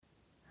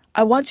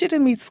I want you to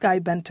meet Sky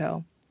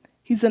Bento.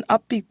 He's an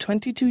upbeat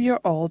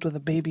 22-year-old with a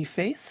baby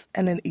face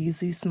and an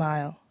easy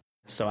smile.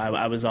 So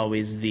I was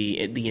always the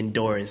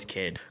indoors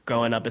kid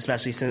growing up,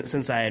 especially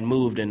since I had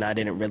moved and I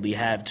didn't really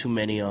have too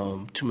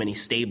many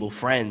stable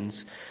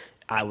friends.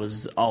 I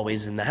was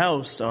always in the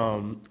house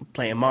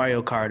playing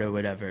Mario Kart or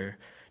whatever,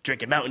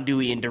 drinking Mountain Dew,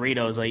 eating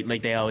Doritos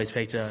like they always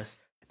picture us.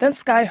 Then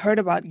Sky heard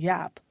about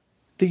YAP,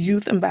 the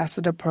Youth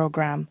Ambassador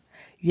Program.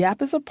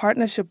 YAP is a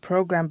partnership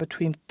program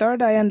between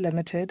Third Eye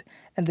Unlimited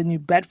and the New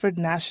Bedford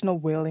National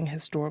Whaling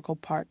Historical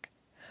Park.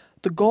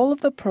 The goal of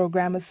the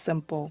program is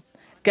simple: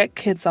 get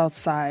kids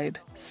outside.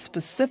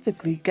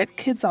 Specifically, get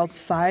kids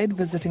outside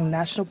visiting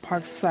national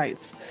park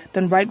sites,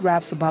 then write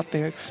raps about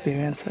their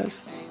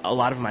experiences. A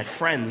lot of my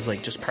friends,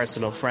 like just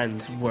personal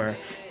friends, were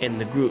in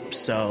the group.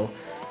 So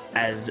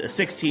as a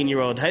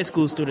 16-year-old high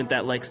school student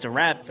that likes to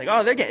rap, it's like,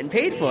 oh, they're getting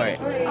paid for it.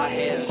 I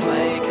hear them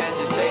slaying,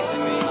 catches chasing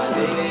me. My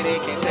day they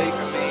can't take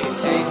from me.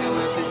 Chasing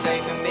whips the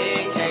same for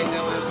me. Chasing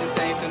whips the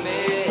same for me.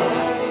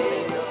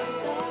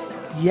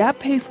 YAP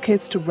pays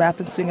kids to rap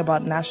and sing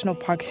about national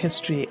park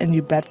history in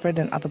New Bedford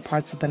and other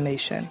parts of the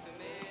nation.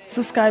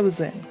 So Sky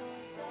was in.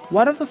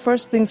 One of the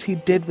first things he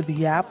did with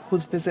YAP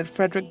was visit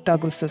Frederick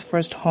Douglass's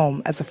first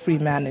home as a free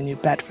man in New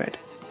Bedford.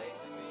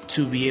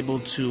 To be able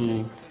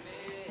to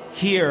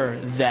hear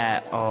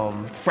that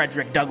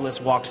Frederick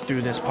Douglass walked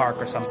through this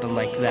park or something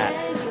like that,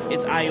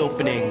 it's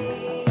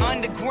eye-opening.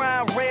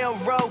 Underground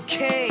Railroad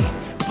King,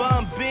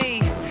 Bum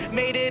B,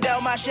 made it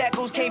out my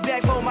shackles, came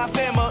back for my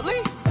family.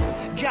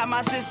 Got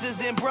my sisters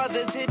and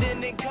brothers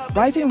hidden in cover.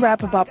 Writing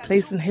rap about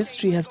place and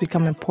history has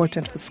become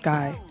important for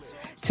Sky.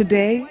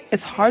 Today,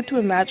 it's hard to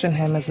imagine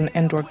him as an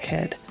indoor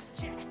kid.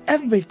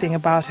 Everything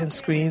about him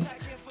screams,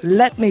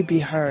 "Let me be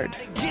heard."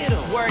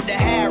 Word to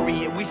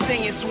Harriet, we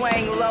singing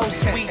swang low,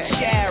 sweet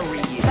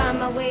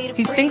chariot.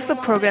 He thinks the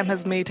program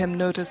has made him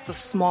notice the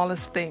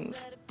smallest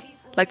things.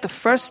 Like the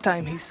first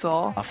time he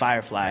saw a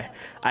firefly.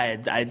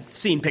 I'd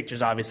seen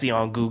pictures, obviously,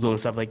 on Google and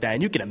stuff like that,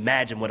 and you can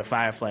imagine what a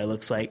firefly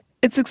looks like.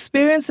 It's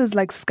experiences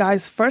like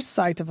Sky's first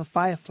sight of a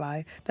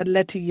firefly that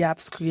led to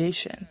YAP's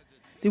creation.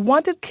 They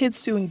wanted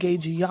kids to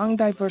engage young,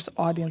 diverse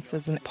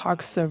audiences in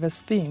park service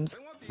themes.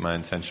 My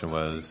intention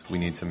was, we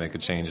need to make a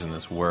change in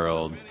this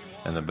world,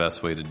 and the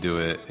best way to do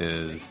it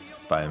is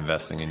by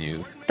investing in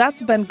youth.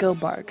 That's Ben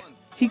Gilbarg.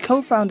 He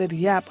co-founded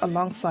YAP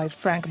alongside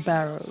Frank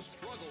Barrows.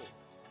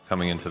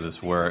 Coming into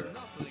this work,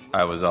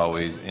 I was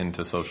always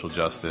into social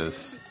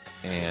justice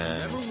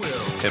and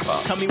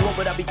hip-hop. Tell me, what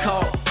would I be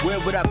called? Where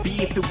would I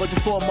be if it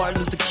wasn't for Martin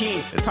Luther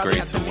King? It's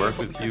great to work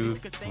with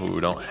youth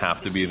who don't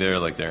have to be there,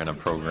 like they're in a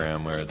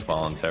program where it's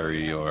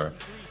voluntary or,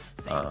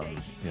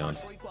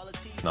 it's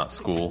not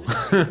school.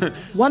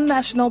 One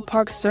national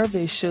park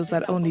survey shows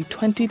that only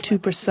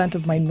 22%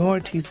 of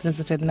minorities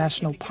visited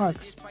national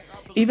parks,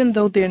 even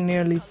though they're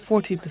nearly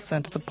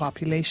 40% of the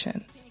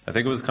population. I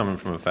think it was coming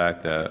from the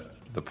fact that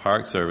the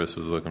Park Service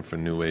was looking for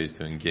new ways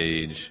to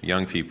engage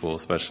young people,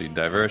 especially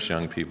diverse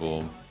young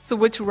people. So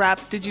which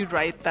rap did you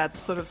write that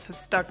sort of has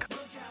stuck?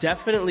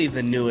 Definitely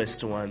the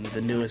newest one,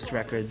 the newest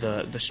record,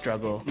 The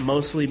Struggle,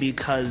 mostly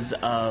because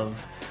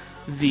of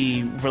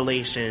the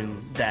relation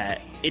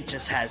that it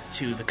just has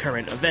to the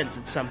current events.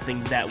 It's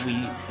something that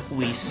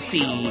we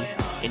see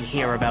and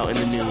hear about in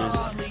the news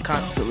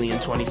constantly in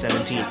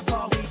 2017.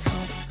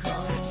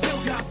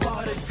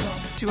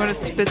 Do you want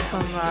to spit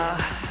some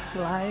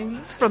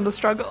lines from The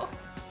Struggle?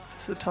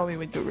 So tell me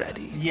when you're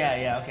ready.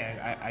 Yeah,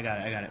 okay, I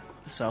got it.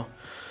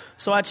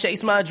 So I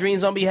chase my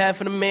dreams on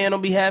behalf of the man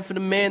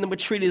that would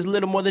treat as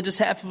little more than just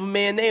half of a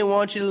man. They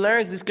want you to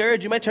learn, cause it's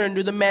scourge. You might turn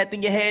to the math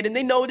in your head, and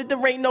they know that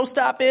there ain't no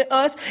stopping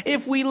us.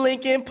 If we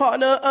link and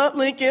partner up,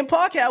 Linkin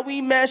Park, how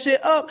we mash it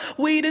up.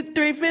 We the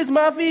Three-Fifths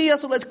Mafia,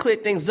 so let's clear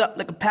things up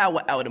like a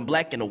power out in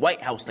black in the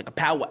White House, like a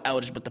power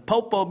outage. But the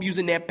Popo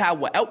using their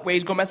power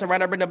outrage, gonna mess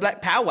around and bring the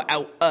black power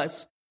out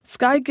us.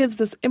 Sky gives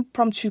this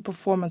impromptu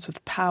performance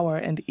with power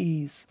and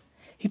ease.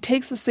 He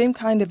takes the same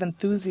kind of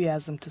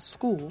enthusiasm to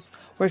schools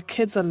where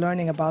kids are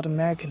learning about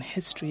American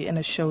history in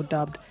a show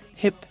dubbed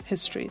Hip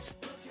Histories.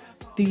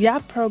 The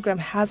YAP program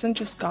hasn't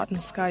just gotten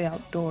Sky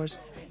outdoors,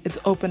 it's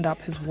opened up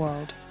his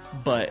world.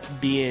 But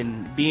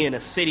being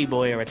a city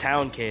boy or a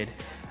town kid,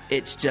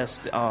 it's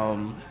just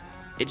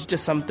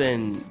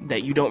something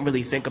that you don't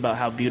really think about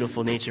how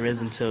beautiful nature is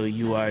until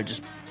you are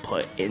just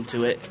put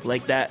into it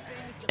like that.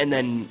 And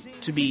then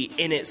to be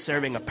in it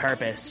serving a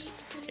purpose,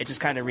 it just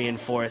kind of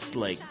reinforced,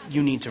 like,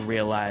 you need to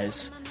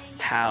realize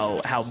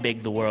how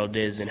big the world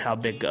is and how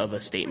big of a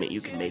statement you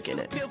can make in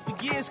it.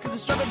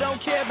 Struggle don't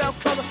care about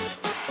color.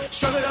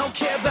 Struggle don't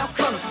care about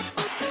color.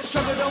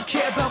 Struggle don't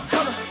care about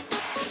color.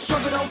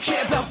 Struggle don't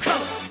care about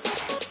color.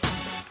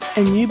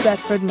 In New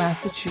Bedford,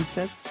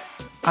 Massachusetts,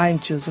 I'm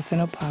Josephine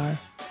Opar.